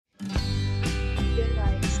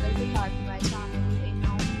welcome back to my channel. And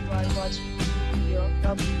now you are watching a video of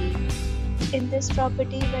property. In this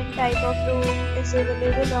property, one type of room is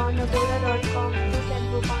available on agoda.com. You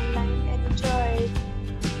can book online and enjoy it.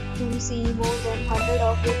 To see more than 100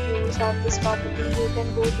 of reviews of this property, you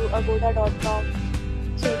can go to agoda.com.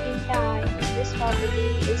 Check-in time in this property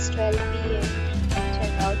is 12 p.m.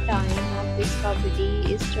 Check-out time of this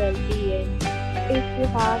property is 12 p.m. If you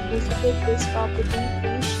have visited this property,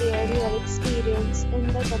 please share your experience in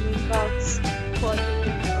the comment box. For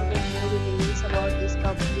checking out more details about this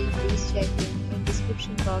property, please check in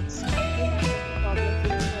description box. If you have any problem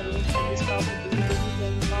booking a room in this property, then you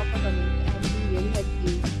can drop a comment and we will help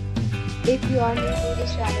you. If you are new to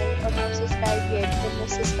this channel or not subscribed yet, then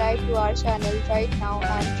must subscribe to our channel right now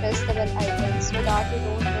and press the bell icon so that you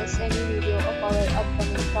don't miss any video of our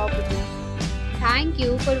upcoming property. Thank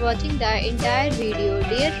you for watching the entire video.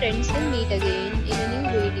 Dear friends, we'll meet again in a new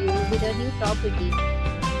video with a new property.